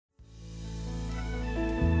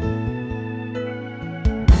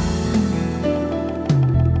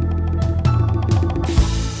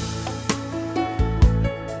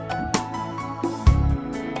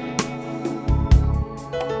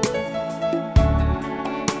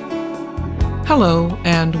Hello,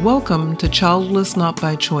 and welcome to Childless Not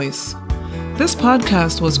by Choice. This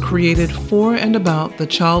podcast was created for and about the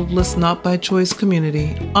Childless Not by Choice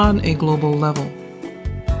community on a global level.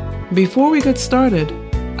 Before we get started,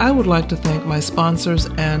 I would like to thank my sponsors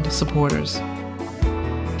and supporters.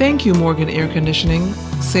 Thank you, Morgan Air Conditioning,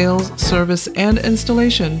 sales, service, and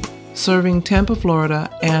installation, serving Tampa, Florida,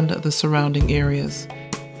 and the surrounding areas.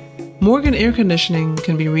 Morgan Air Conditioning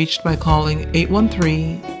can be reached by calling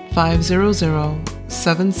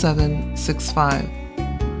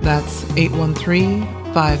 813-500-7765. That's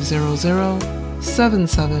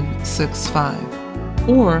 813-500-7765.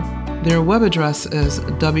 Or their web address is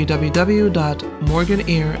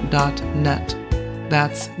www.morganair.net.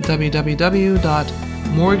 That's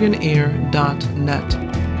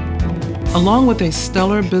www.morganair.net. Along with a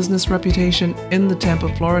stellar business reputation in the Tampa,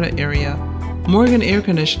 Florida area, Morgan Air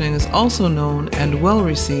Conditioning is also known and well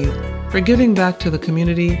received for giving back to the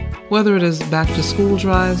community, whether it is back to school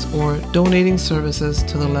drives or donating services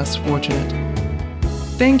to the less fortunate.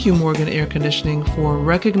 Thank you, Morgan Air Conditioning, for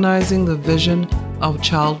recognizing the vision of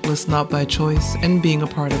Childless Not by Choice and being a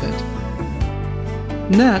part of it.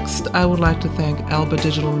 Next, I would like to thank Alba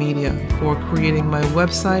Digital Media for creating my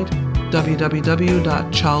website,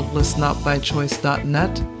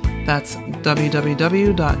 www.childlessnotbychoice.net. That's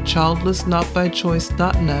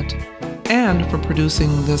www.childlessnotbychoice.net, and for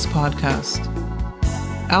producing this podcast.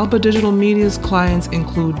 Alba Digital Media's clients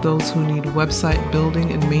include those who need website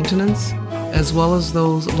building and maintenance, as well as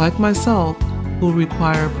those like myself who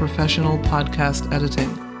require professional podcast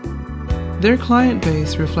editing. Their client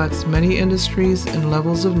base reflects many industries and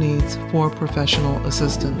levels of needs for professional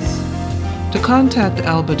assistance. To contact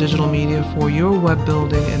Alba Digital Media for your web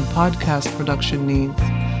building and podcast production needs,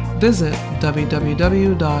 visit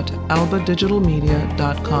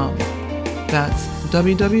www.albadigitalmedia.com. That's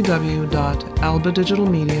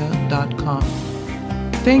www.albadigitalmedia.com.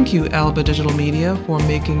 Thank you, Alba Digital Media, for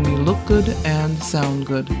making me look good and sound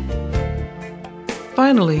good.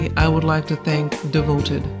 Finally, I would like to thank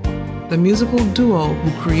Devoted, the musical duo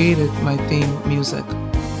who created my theme music.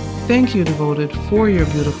 Thank you, Devoted, for your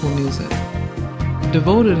beautiful music.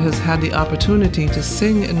 Devoted has had the opportunity to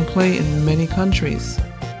sing and play in many countries.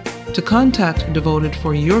 To contact Devoted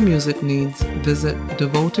for your music needs, visit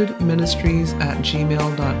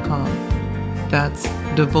devotedministries@gmail.com. That's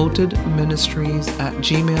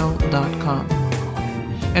devotedministries@gmail.com.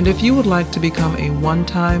 And if you would like to become a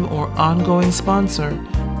one-time or ongoing sponsor,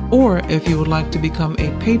 or if you would like to become a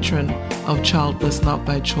patron of Childless Not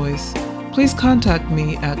by Choice, please contact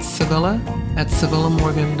me at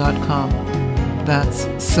Sevilla@SevillaMorgan.com. That's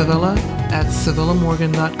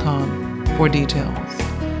Sevilla@SevillaMorgan.com for details.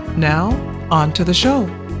 Now, on to the show.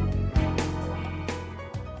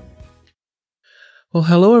 Well,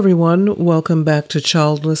 hello everyone. Welcome back to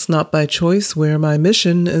Childless Not by Choice, where my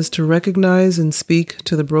mission is to recognize and speak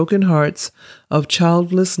to the broken hearts of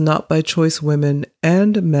childless not by choice women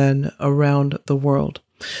and men around the world.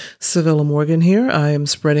 Sevilla Morgan here. I am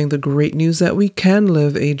spreading the great news that we can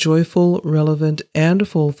live a joyful, relevant, and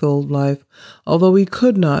fulfilled life, although we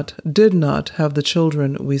did not have the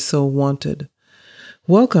children we so wanted.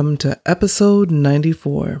 Welcome to episode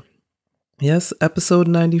 94. Yes, episode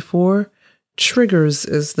 94. Triggers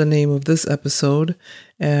is the name of this episode,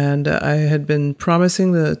 and I had been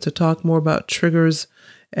promising to talk more about triggers,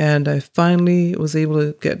 and I finally was able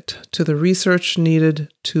to get to the research needed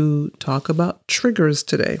to talk about triggers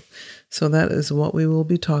today. So that is what we will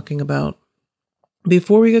be talking about.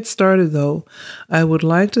 Before we get started, though, I would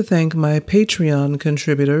like to thank my Patreon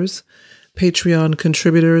contributors. Patreon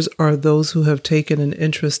contributors are those who have taken an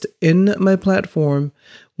interest in my platform,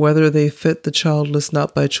 whether they fit the Childless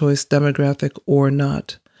Not by Choice demographic or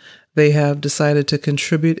not. They have decided to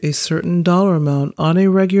contribute a certain dollar amount on a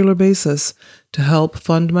regular basis to help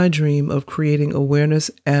fund my dream of creating awareness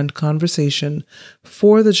and conversation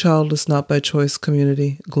for the Childless Not by Choice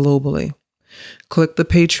community globally. Click the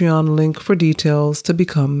Patreon link for details to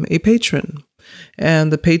become a patron.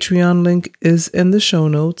 And the Patreon link is in the show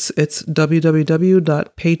notes. It's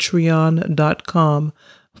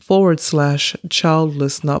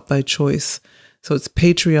www.patreon.com/childless not by choice. So it's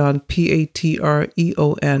Patreon,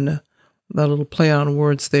 Patreon. That little play on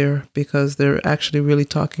words there because they're actually really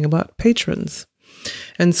talking about patrons.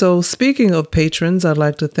 And so speaking of patrons, I'd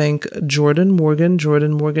like to thank Jordan Morgan.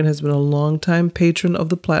 Jordan Morgan has been a longtime patron of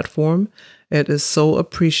the platform. It is so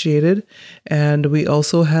appreciated. And we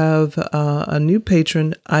also have a new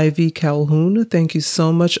patron, Ivy Calhoun. Thank you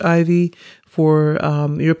so much, Ivy, for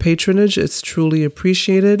your patronage. It's truly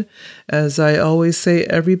appreciated. As I always say,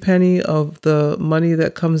 every penny of the money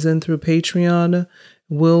that comes in through Patreon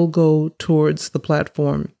will go towards the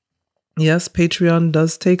platform. Yes, Patreon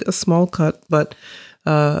does take a small cut, but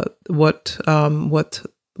what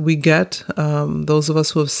we get, those of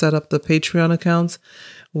us who have set up the Patreon accounts,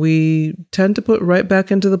 we tend to put right back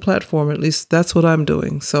into the platform. At least that's what I'm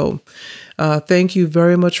doing. So thank you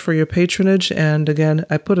very much for your patronage. And again,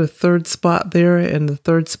 I put a third spot there, and the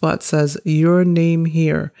third spot says your name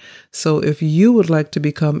here. So if you would like to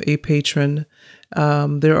become a patron,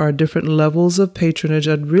 there are different levels of patronage.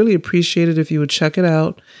 I'd really appreciate it if you would check it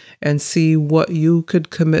out and see what you could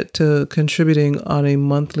commit to contributing on a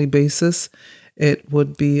monthly basis. It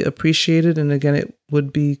would be appreciated. And again, it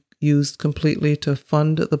would be used completely to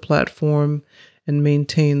fund the platform and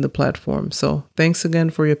maintain the platform. So thanks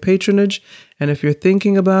again for your patronage. And if you're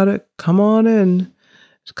thinking about it, come on in.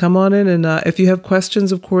 Come on in. And if you have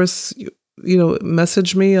questions, of course,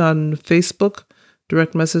 message me on Facebook,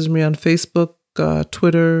 direct message me on Facebook,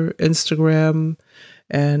 Twitter, Instagram,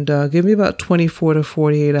 and give me about 24 to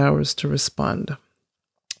 48 hours to respond.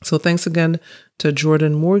 So thanks again to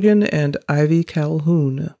Jordan Morgan and Ivy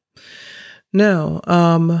Calhoun. Now,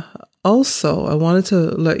 also, I wanted to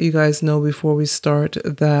let you guys know before we start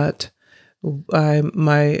that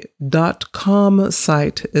my .com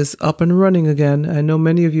site is up and running again. I know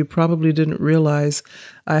many of you probably didn't realize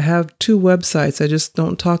I have two websites. I just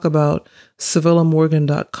don't talk about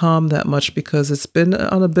CivillaMorgan.com that much because it's been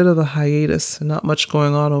on a bit of a hiatus, not much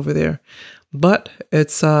going on over there. But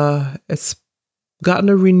it's gotten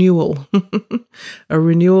a renewal, a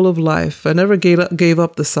renewal of life. I never gave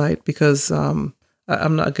up the site because I'm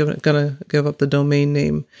not gonna give up the domain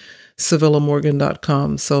name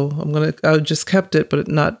CivillaMorgan.com. So I just kept it, but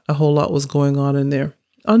not a whole lot was going on in there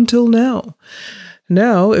until now.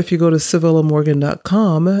 Now, if you go to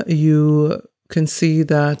CivillaMorgan.com, you can see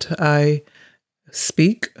that I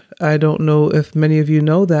speak. I don't know if many of you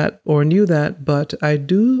know that or knew that, but I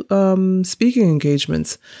do speaking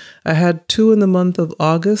engagements. I had 2 in the month of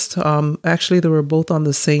August. Actually, they were both on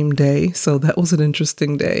the same day, so that was an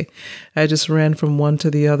interesting day. I just ran from one to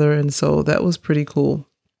the other, and so that was pretty cool.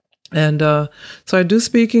 And so I do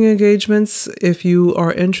speaking engagements. If you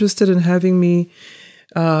are interested in having me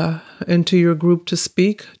into your group to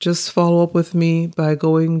speak, just follow up with me by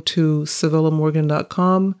going to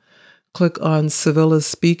CivillaMorgan.com. Click on Civilla's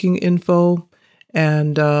speaking info,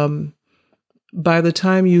 and by the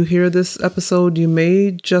time you hear this episode, you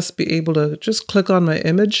may just be able to just click on my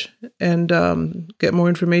image and get more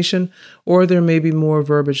information, or there may be more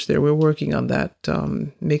verbiage there. We're working on that,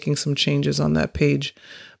 making some changes on that page.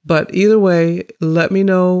 But either way, let me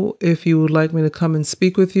know if you would like me to come and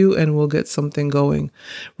speak with you, and we'll get something going.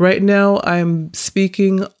 Right now, I'm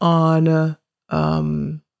speaking on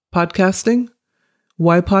podcasting.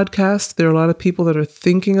 Why podcast? There are a lot of people that are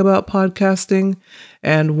thinking about podcasting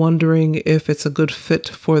and wondering if it's a good fit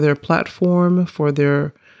for their platform, for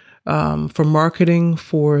their for marketing,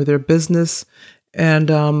 for their business, and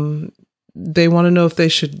they want to know if they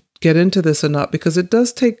should get into this or not, because it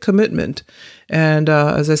does take commitment. And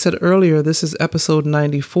as I said earlier, this is episode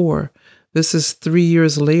 94. This is 3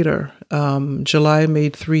 years later. July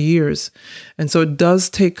made 3 years. And so it does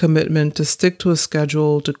take commitment to stick to a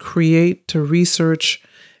schedule, to create, to research,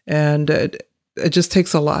 and it just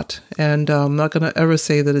takes a lot. And I'm not going to ever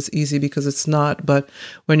say that it's easy, because it's not. But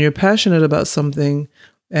when you're passionate about something,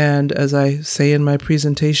 and as I say in my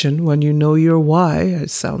presentation, when you know your why,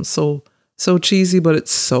 it sounds so cheesy, but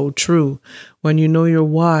it's so true. When you know your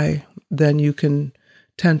why, then you can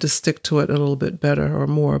tend to stick to it a little bit better or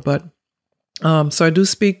more. But so I do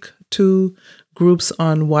speak to groups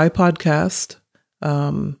on Why Podcast.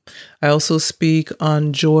 I also speak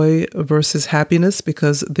on joy versus happiness,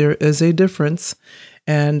 because there is a difference.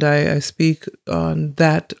 And I speak on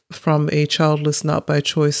that from a childless, not by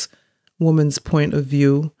choice woman's point of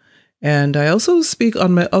view. And I also speak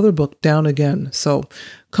on my other book, Down Again. So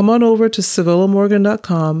come on over to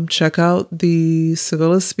CivillaMorgan.com, check out the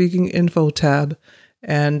Civilla Speaking Info tab,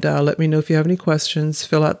 and let me know if you have any questions.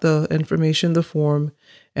 Fill out the information, the form,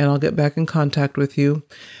 and I'll get back in contact with you.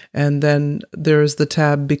 And then there's the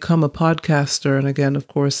tab Become a Podcaster. And again, of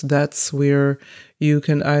course, that's where you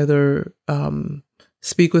can either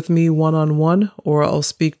speak with me one-on-one, or I'll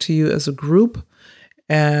speak to you as a group.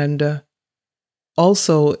 And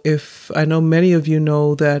also, if I know many of you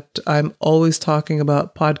know that I'm always talking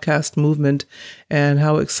about podcast movement and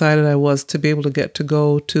how excited I was to be able to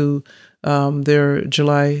go to their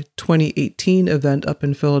July 2018 event up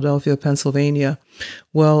in Philadelphia, Pennsylvania.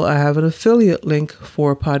 Well, I have an affiliate link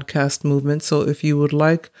for Podcast Movement. So if you would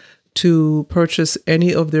like to purchase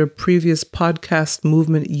any of their previous Podcast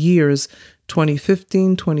Movement years,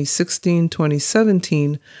 2015, 2016,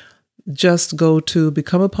 2017, just go to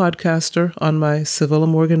Become a Podcaster on my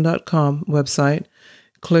CivillaMorgan.com website,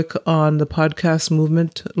 click on the Podcast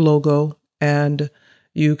Movement logo, and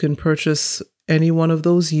you can purchase any one of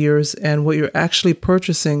those years. And what you're actually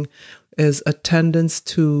purchasing is attendance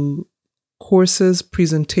to courses,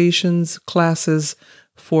 presentations, classes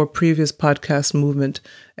for previous Podcast Movement.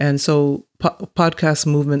 And so Podcast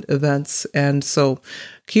Movement events. And so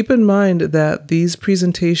keep in mind that these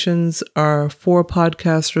presentations are for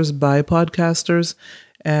podcasters by podcasters.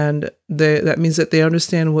 And that means that they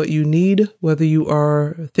understand what you need, whether you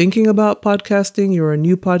are thinking about podcasting, you're a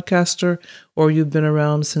new podcaster, or you've been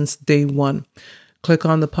around since day one. Click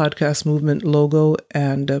on the Podcast Movement logo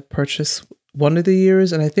and purchase one of the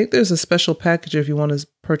years. And I think there's a special package if you want to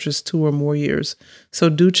purchase 2 or more years. So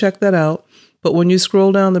do check that out. But when you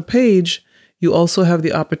scroll down the page, you also have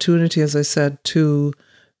the opportunity, as I said, to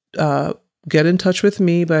get in touch with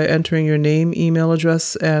me by entering your name, email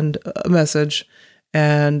address, and a message.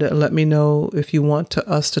 And let me know if you want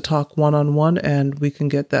us to talk one-on-one, and we can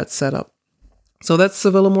get that set up. So that's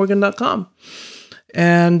CivillaMorgan.com.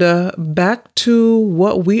 And back to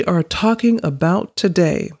what we are talking about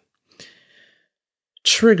today.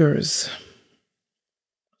 Triggers.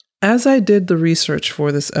 As I did the research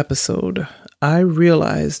for this episode, I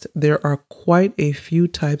realized there are quite a few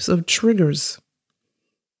types of triggers.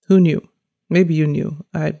 Who knew? Maybe you knew.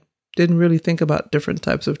 I didn't really think about different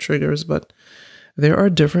types of triggers, but there are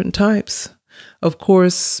different types. Of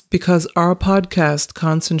course, because our podcast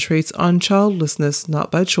concentrates on childlessness,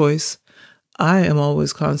 not by choice, I am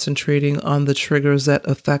always concentrating on the triggers that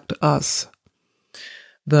affect us.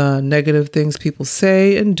 The negative things people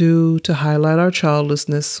say and do to highlight our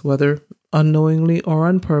childlessness, whether unknowingly or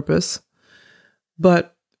on purpose.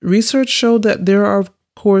 But research showed that there are, of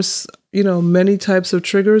course, many types of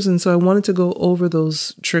triggers. And so I wanted to go over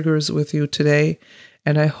those triggers with you today.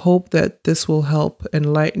 And I hope that this will help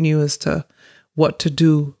enlighten you as to what to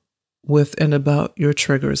do with and about your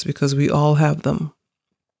triggers, because we all have them.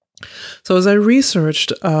 So as I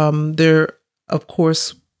researched, there, of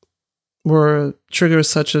course, were triggers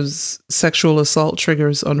such as sexual assault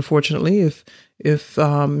triggers. Unfortunately, if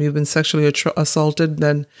you've been sexually assaulted,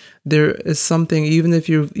 then there is something, even if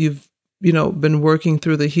you've been working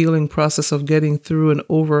through the healing process of getting through and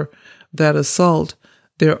over that assault,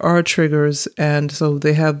 there are triggers. And so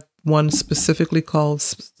they have one specifically called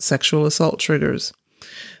sexual assault triggers.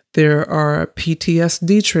 There are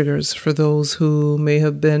PTSD triggers for those who may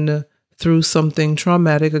have been through something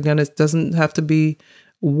traumatic. Again, it doesn't have to be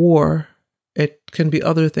war. It can be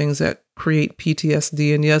other things that create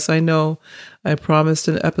PTSD. And yes, I know I promised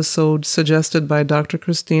an episode suggested by Dr.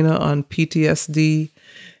 Christina on PTSD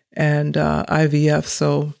and IVF.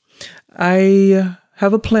 So I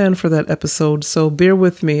have a plan for that episode. So bear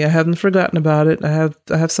with me. I haven't forgotten about it. I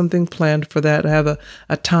have something planned for that. I have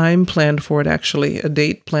a time planned for it, actually, a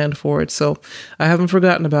date planned for it. So I haven't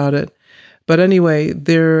forgotten about it. But anyway,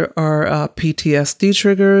 there are PTSD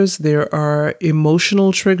triggers, there are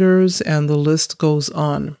emotional triggers, and the list goes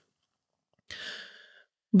on.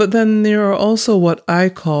 But then there are also what I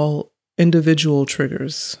call individual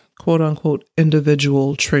triggers, quote unquote,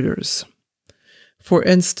 individual triggers. For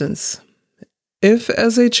instance, if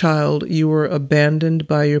as a child you were abandoned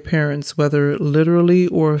by your parents, whether literally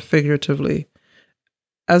or figuratively,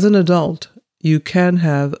 as an adult, you can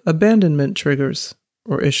have abandonment triggers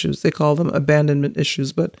or issues. They call them abandonment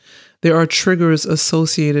issues, but there are triggers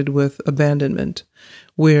associated with abandonment,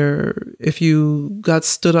 where if you got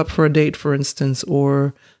stood up for a date, for instance,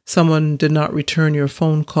 or someone did not return your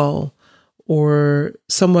phone call, or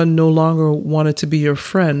someone no longer wanted to be your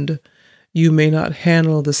friend, you may not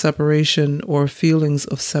handle the separation or feelings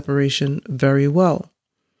of separation very well.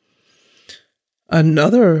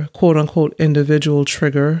 Another quote-unquote individual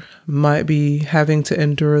trigger might be having to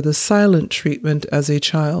endure the silent treatment as a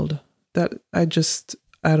child. That I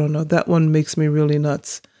don't know, that one makes me really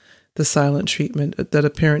nuts. The silent treatment that a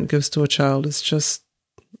parent gives to a child is just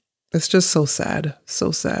so sad,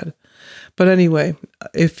 so sad. But anyway,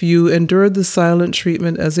 if you endured the silent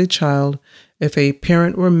treatment as a child, if a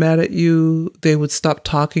parent were mad at you, they would stop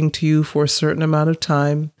talking to you for a certain amount of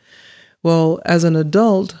time. Well, as an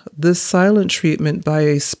adult, this silent treatment by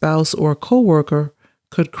a spouse or coworker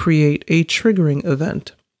could create a triggering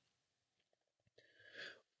event.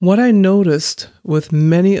 What I noticed with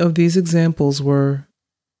many of these examples were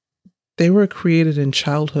they were created in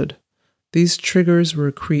childhood. These triggers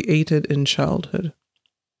were created in childhood.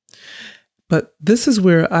 But this is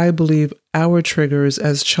where I believe our triggers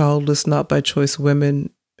as childless, not by choice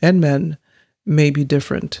women and men may be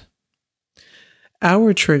different.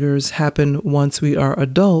 Our triggers happen once we are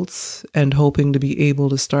adults and hoping to be able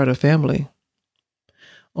to start a family,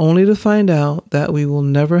 only to find out that we will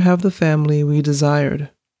never have the family we desired.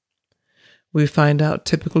 We find out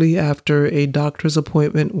typically after a doctor's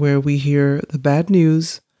appointment where we hear the bad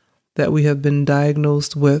news that we have been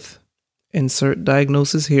diagnosed with, insert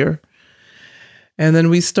diagnosis here, and then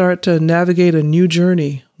we start to navigate a new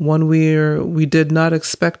journey, one we did not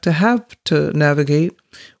expect to have to navigate.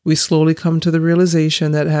 We slowly come to the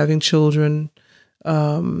realization that having children,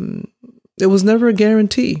 it was never a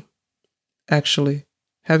guarantee, actually.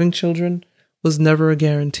 Having children was never a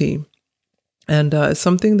guarantee. And it's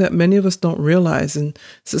something that many of us don't realize, and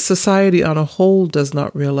society on a whole does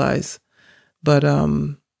not realize. But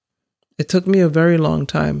it took me a very long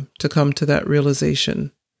time to come to that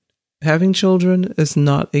realization. Having children is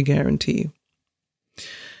not a guarantee.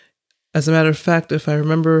 As a matter of fact, if I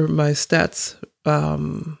remember my stats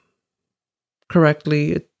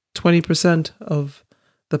correctly, 20% of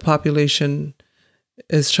the population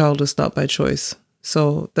is childless not by choice.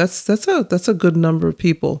 So that's a good number of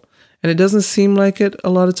people. And it doesn't seem like it a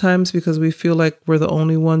lot of times because we feel like we're the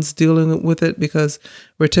only ones dealing with it because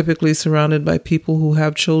we're typically surrounded by people who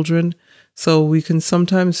have children. So we can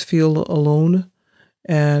sometimes feel alone.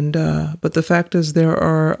 And but the fact is there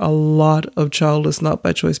are a lot of childless not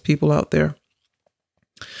by choice people out there.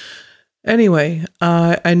 Anyway,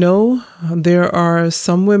 I know there are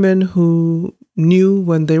some women who knew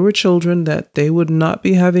when they were children that they would not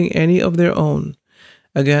be having any of their own.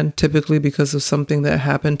 Again, typically because of something that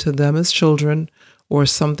happened to them as children or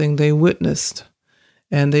something they witnessed.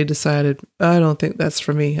 And they decided, I don't think that's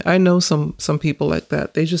for me. I know some people like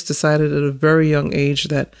that. They just decided at a very young age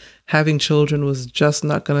that having children was just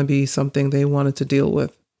not going to be something they wanted to deal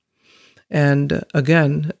with. And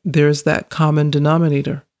again, there's that common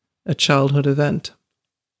denominator, a childhood event.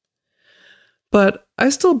 But I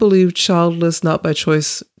still believe childless not by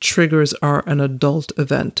choice triggers are an adult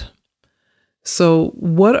event. So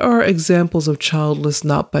what are examples of childless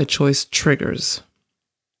not by choice triggers?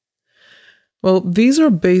 Well, these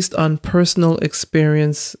are based on personal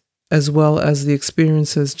experience as well as the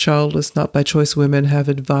experiences childless not by choice women have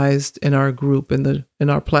advised in our group, in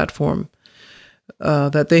our platform,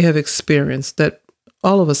 that they have experienced, that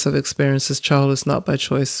all of us have experienced as childless not by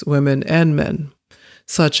choice women and men,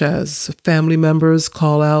 such as family members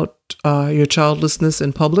call out your childlessness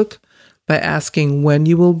in public by asking when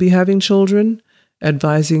you will be having children,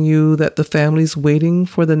 advising you that the family's waiting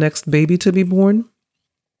for the next baby to be born,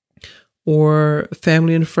 or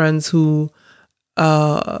family and friends who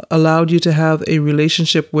allowed you to have a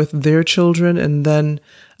relationship with their children and then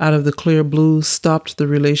out of the clear blue stopped the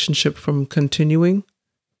relationship from continuing.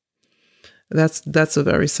 That's a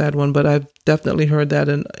very sad one, but I've definitely heard that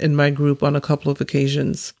in my group on a couple of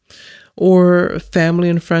occasions. Or family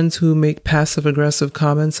and friends who make passive-aggressive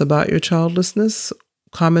comments about your childlessness,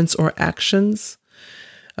 comments or actions.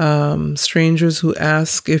 Strangers who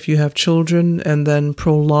ask if you have children and then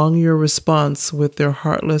prolong your response with their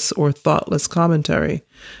heartless or thoughtless commentary.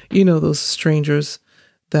 You know, those strangers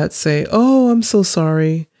that say, "Oh, I'm so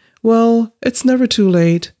sorry. Well, it's never too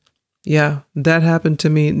late." Yeah, that happened to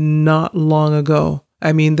me not long ago.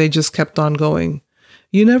 I mean, they just kept on going.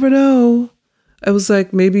 You never know. It was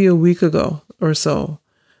like maybe a week ago or so.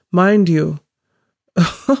 Mind you,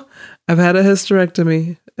 I've had a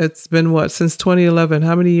hysterectomy. It's been since 2011.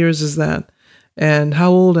 How many years is that? And how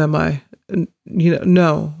old am I?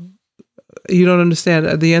 No, you don't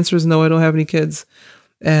understand. The answer is no, I don't have any kids.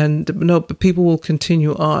 And no, but people will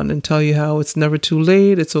continue on and tell you how it's never too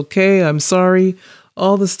late. It's okay. I'm sorry.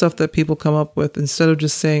 All the stuff that people come up with instead of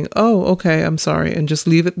just saying, "Oh, okay, I'm sorry," and just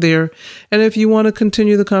leave it there. And if you want to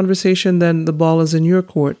continue the conversation, then the ball is in your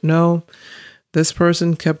court. No, this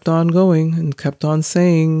person kept on going and kept on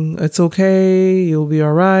saying, "It's okay, you'll be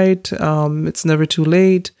all right. It's never too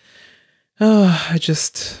late." Oh, I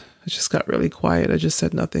just got really quiet. I just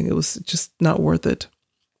said nothing. It was just not worth it.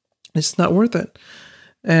 It's not worth it.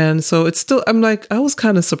 And so it's still, I was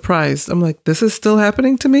kind of surprised. I'm like, this is still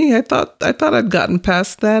happening to me? I thought I'd gotten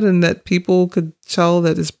past that and that people could tell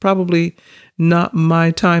that it's probably not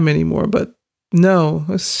my time anymore. But no,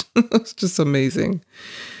 it's just amazing.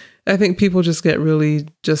 I think people just get really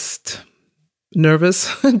just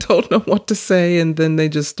nervous and don't know what to say. And then they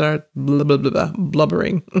just start blah, blah, blah, blah,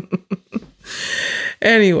 blubbering.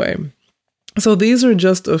 Anyway. So these are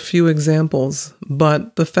just a few examples,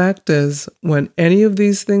 but the fact is, when any of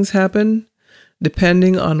these things happen,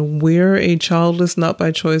 depending on where a childless not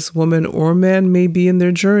by choice woman or man may be in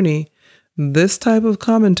their journey, this type of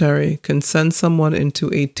commentary can send someone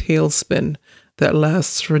into a tailspin that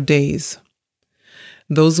lasts for days.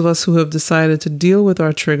 Those of us who have decided to deal with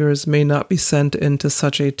our triggers may not be sent into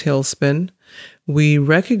such a tailspin. We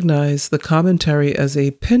recognize the commentary as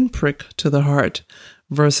a pinprick to the heart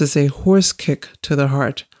versus a horse kick to the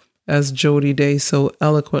heart, as Jody Day so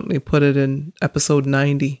eloquently put it in episode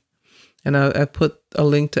 90. And I put a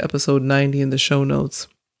link to episode 90 in the show notes.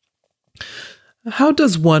 How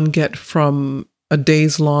does one get from a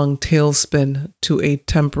days-long tailspin to a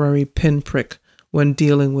temporary pinprick when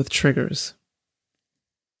dealing with triggers?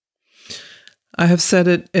 I have said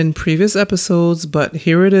it in previous episodes, but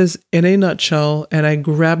here it is in a nutshell, and I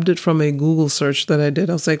grabbed it from a Google search that I did.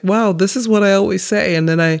 I was like, wow, this is what I always say. And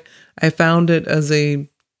then I found it as a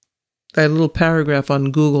little paragraph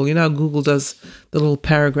on Google. You know how Google does the little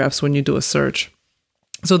paragraphs when you do a search.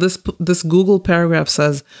 So this Google paragraph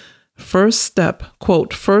says, first step,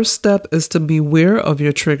 quote, first step is to beware of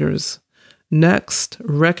your triggers. Next,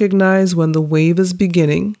 recognize when the wave is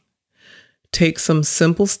beginning. Take some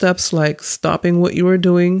simple steps like stopping what you are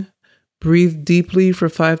doing. Breathe deeply for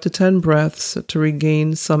 5 to 10 breaths to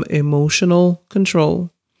regain some emotional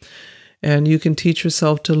control. And you can teach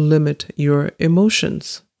yourself to limit your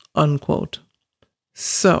emotions, unquote.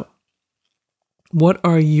 So, what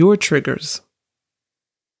are your triggers?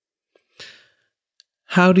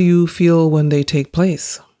 How do you feel when they take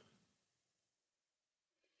place?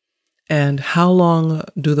 And how long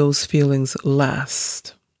do those feelings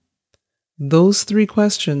last? Those 3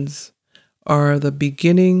 questions are the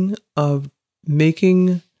beginning of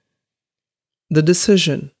making the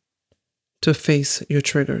decision to face your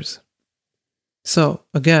triggers. So,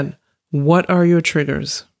 again, what are your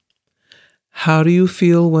triggers? How do you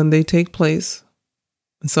feel when they take place?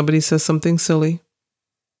 When somebody says something silly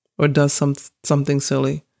or does something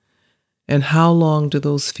silly? And how long do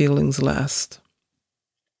those feelings last?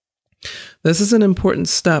 This is an important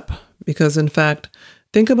step because, in fact,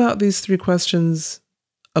 think about these 3 questions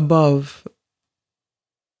above.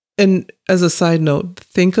 And as a side note,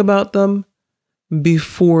 think about them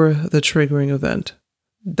before the triggering event.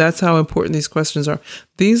 That's how important these questions are.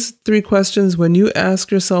 These 3 questions, when you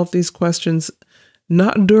ask yourself these questions,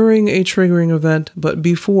 not during a triggering event, but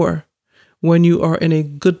before, when you are in a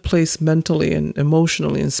good place mentally and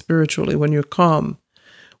emotionally and spiritually, when you're calm.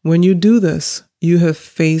 When you do this, you have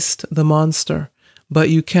faced the monster. But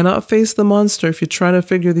you cannot face the monster if you're trying to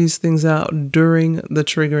figure these things out during the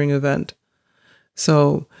triggering event.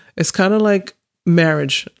 So it's kind of like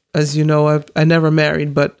marriage. As you know, I never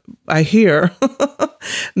married, but I hear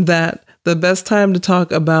that the best time to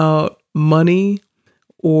talk about money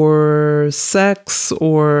or sex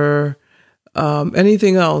or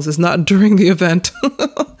anything else is not during the event.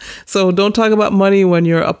 So don't talk about money when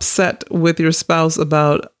you're upset with your spouse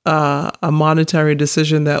about a monetary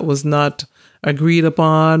decision that was not agreed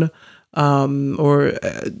upon, or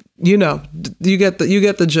you get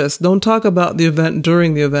the gist. Don't talk about the event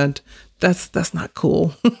during the event. That's not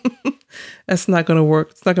cool. That's not going to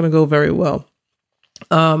work. It's not going to go very well.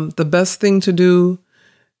 The best thing to do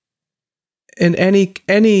in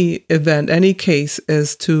any event, any case,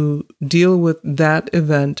 is to deal with that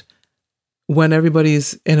event when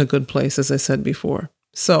everybody's in a good place, as I said before.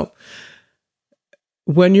 So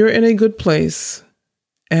when you're in a good place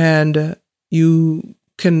and you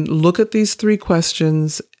can look at these 3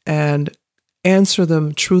 questions and answer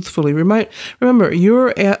them truthfully. Remember,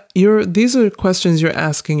 these are questions you're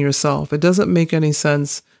asking yourself. It doesn't make any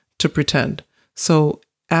sense to pretend. So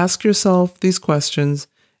ask yourself these questions,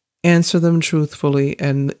 answer them truthfully,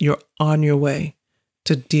 and you're on your way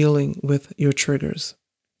to dealing with your triggers.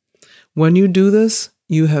 When you do this,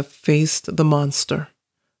 you have faced the monster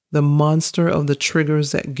of the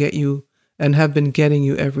triggers that get you and have been getting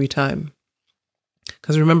you every time.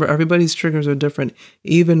 Because remember, everybody's triggers are different.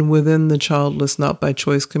 Even within the Childless Not by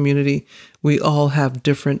Choice community, we all have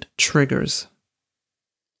different triggers.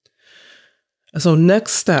 So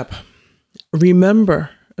next step, remember,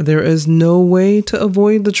 there is no way to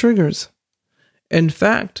avoid the triggers. In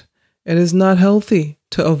fact, it is not healthy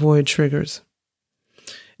to avoid triggers.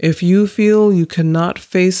 If you feel you cannot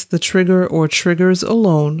face the trigger or triggers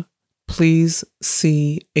alone, please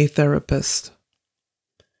see a therapist.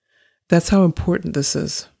 That's how important this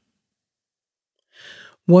is.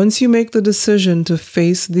 Once you make the decision to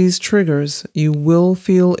face these triggers, you will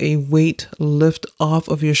feel a weight lift off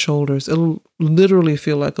of your shoulders. It'll literally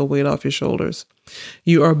feel like a weight off your shoulders.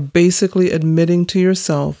 You are basically admitting to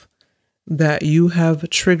yourself that you have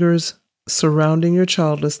triggers surrounding your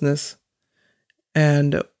childlessness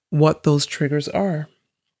and what those triggers are.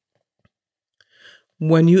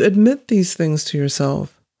 When you admit these things to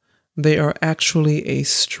yourself, they are actually a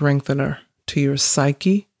strengthener to your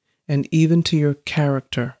psyche and even to your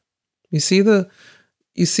character. You see the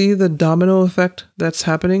You see the domino effect that's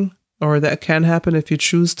happening, or that can happen if you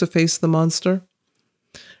choose to face the monster?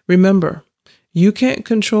 Remember, you can't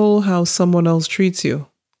control how someone else treats you,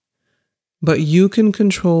 but you can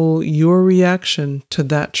control your reaction to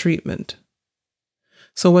that treatment.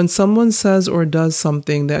 So when someone says or does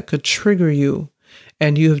something that could trigger you,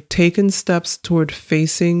 and you have taken steps toward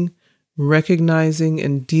facing, recognizing,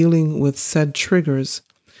 and dealing with said triggers,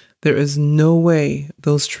 there is no way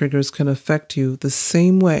those triggers can affect you the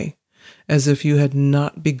same way as if you had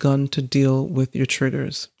not begun to deal with your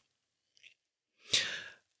triggers.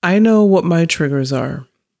 I know what my triggers are.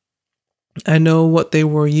 I know what they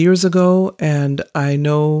were years ago, and I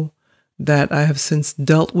know that I have since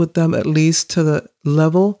dealt with them, at least to the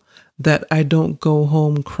level that I don't go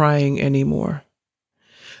home crying anymore.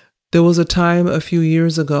 There was a time a few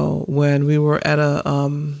years ago when we were at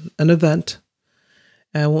an event.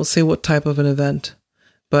 I won't say what type of an event,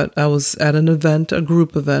 but I was at an event, a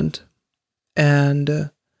group event, and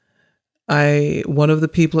one of the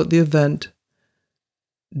people at the event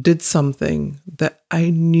did something that I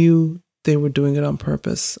knew they were doing it on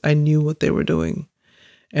purpose. I knew what they were doing.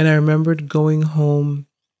 And I remembered going home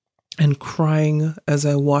and crying as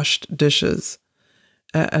I washed dishes.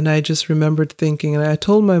 And I just remembered thinking, and I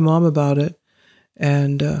told my mom about it.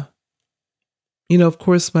 And, of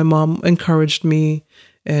course, my mom encouraged me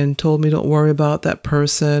and told me, don't worry about that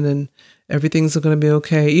person and everything's going to be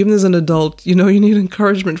okay. Even as an adult, you need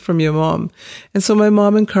encouragement from your mom. And so my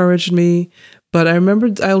mom encouraged me. But I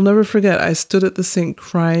remembered, I'll never forget, I stood at the sink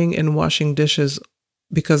crying and washing dishes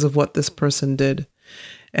because of what this person did.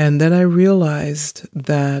 And then I realized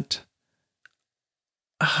that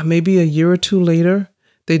maybe a year or two later,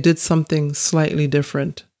 they did something slightly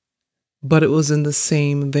different, but it was in the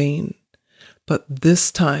same vein. But this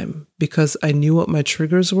time, because I knew what my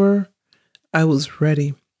triggers were, I was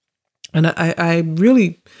ready. And I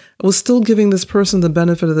was still giving this person the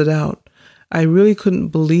benefit of the doubt. I really couldn't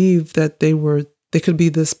believe that they could be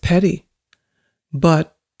this petty,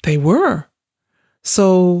 but they were.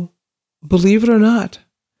 So believe it or not,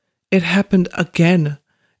 it happened again.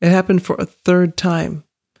 It happened for a third time.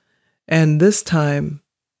 And this time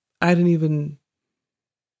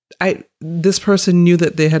this person knew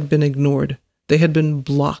that they had been ignored. They had been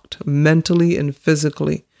blocked mentally and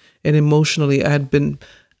physically and emotionally. I had been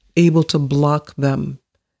able to block them,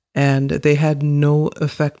 and they had no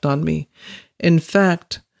effect on me. In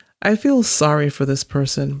fact, I feel sorry for this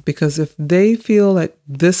person, because if they feel like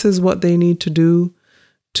this is what they need to do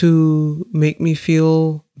to make me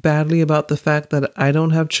feel badly about the fact that I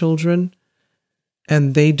don't have children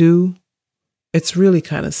and they do, it's really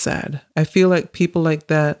kind of sad. I feel like people like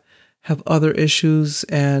that have other issues,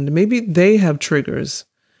 and maybe they have triggers,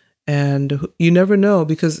 and you never know,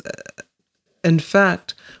 because in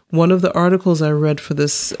fact, one of the articles I read for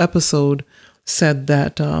this episode said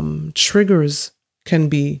that triggers can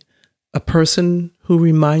be a person who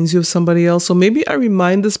reminds you of somebody else. So maybe I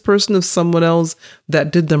remind this person of someone else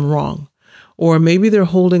that did them wrong. Or maybe they're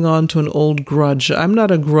holding on to an old grudge. I'm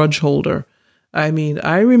not a grudge holder. I mean,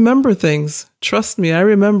 I remember things. Trust me, I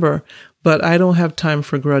remember. But I don't have time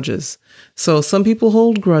for grudges. So some people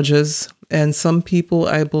hold grudges, and some people,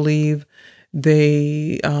 I believe,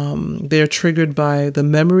 they're triggered by the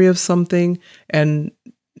memory of something. And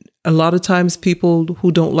a lot of times people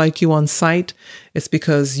who don't like you on sight, it's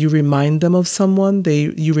because you remind them of someone.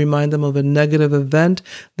 You remind them of a negative event.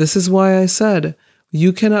 This is why I said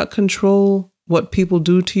you cannot control what people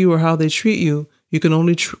do to you or how they treat you. You can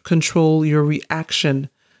only control your reaction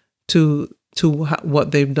to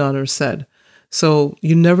what they've done or said. So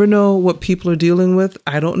you never know what people are dealing with.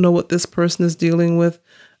 I don't know what this person is dealing with.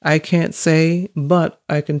 I can't say, but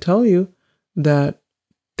I can tell you that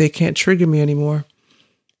they can't trigger me anymore.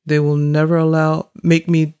 They will never make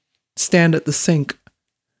me stand at the sink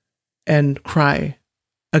and cry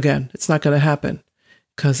again. It's not going to happen,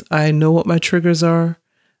 because I know what my triggers are.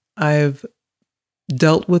 I've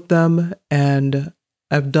dealt with them, and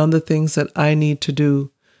I've done the things that I need to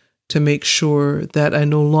do to make sure that I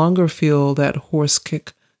no longer feel that horse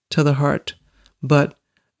kick to the heart. But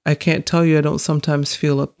I can't tell you I don't sometimes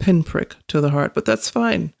feel a pinprick to the heart, but that's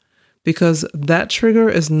fine, because that trigger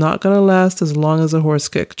is not going to last as long as a horse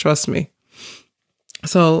kick. Trust me.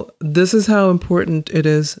 So this is how important it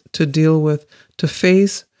is to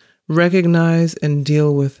face, recognize, and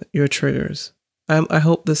deal with your triggers. I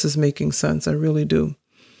hope this is making sense. I really do.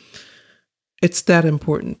 It's that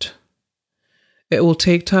important. It will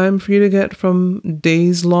take time for you to get from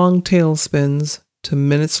days-long tailspins to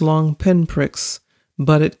minutes-long pinpricks,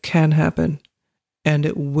 but it can happen, and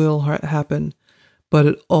it will happen. But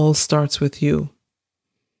it all starts with you.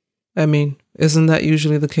 I mean, Isn't that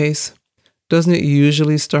usually the case? Doesn't it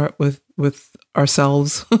usually start with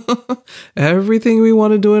ourselves? Everything we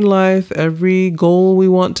want to do in life, every goal we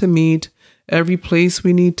want to meet, every place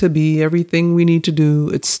we need to be, everything we need to do,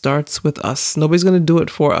 it starts with us. Nobody's going to do it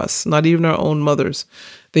for us, not even our own mothers.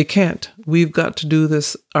 They can't. We've got to do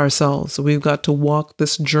this ourselves. We've got to walk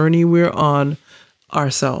this journey we're on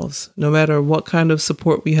ourselves, no matter what kind of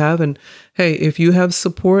support we have. And hey, if you have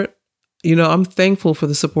support, I'm thankful for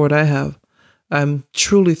the support I have. I'm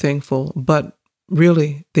truly thankful, but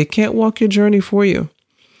really, they can't walk your journey for you.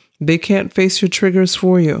 They can't face your triggers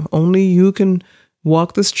for you. Only you can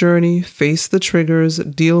walk this journey, face the triggers,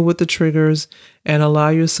 deal with the triggers, and allow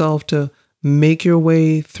yourself to make your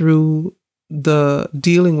way through the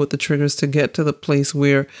dealing with the triggers to get to the place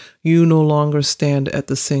where you no longer stand at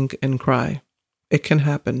the sink and cry. It can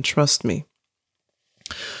happen. Trust me.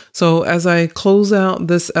 So as I close out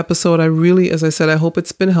this episode, as I said, I hope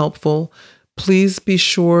it's been helpful. Please be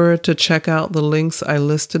sure to check out the links I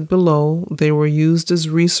listed below. They were used as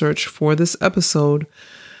research for this episode.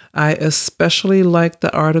 I especially like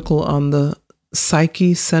the article on the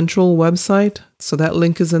Psyche Central website. So that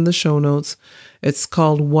link is in the show notes. It's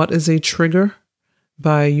called What is a Trigger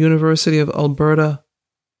by University of Alberta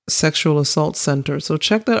Sexual Assault Center. So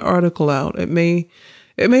check that article out. It may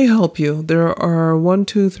help you. There are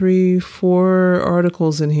 4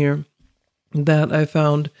 articles in here that I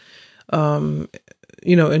found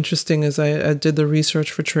interesting as I did the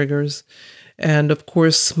research for triggers. And of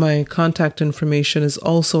course, my contact information is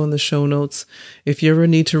also in the show notes. If you ever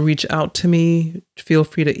need to reach out to me, feel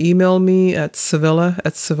free to email me at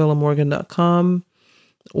sevilla@sevillamorgan.com,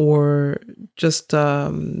 or just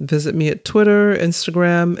visit me at Twitter,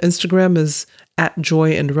 Instagram. Instagram is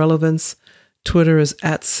 @joyandrelevance. Twitter is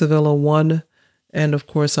 @Sevilla1. And of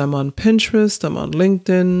course, I'm on Pinterest. I'm on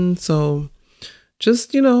LinkedIn. So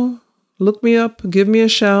just, look me up, give me a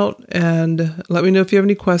shout, and let me know if you have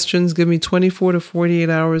any questions. Give me 24 to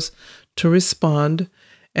 48 hours to respond.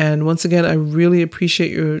 And once again, I really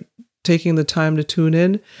appreciate your taking the time to tune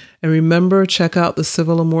in. And remember, check out the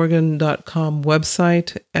SevillaMorgan.com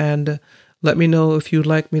website and let me know if you'd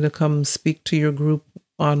like me to come speak to your group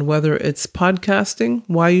on whether it's podcasting,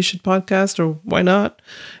 why you should podcast or why not,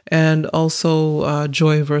 and also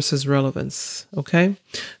joy versus relevance. Okay?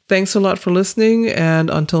 Thanks a lot for listening,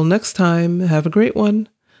 and until next time, have a great one.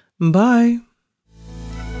 Bye.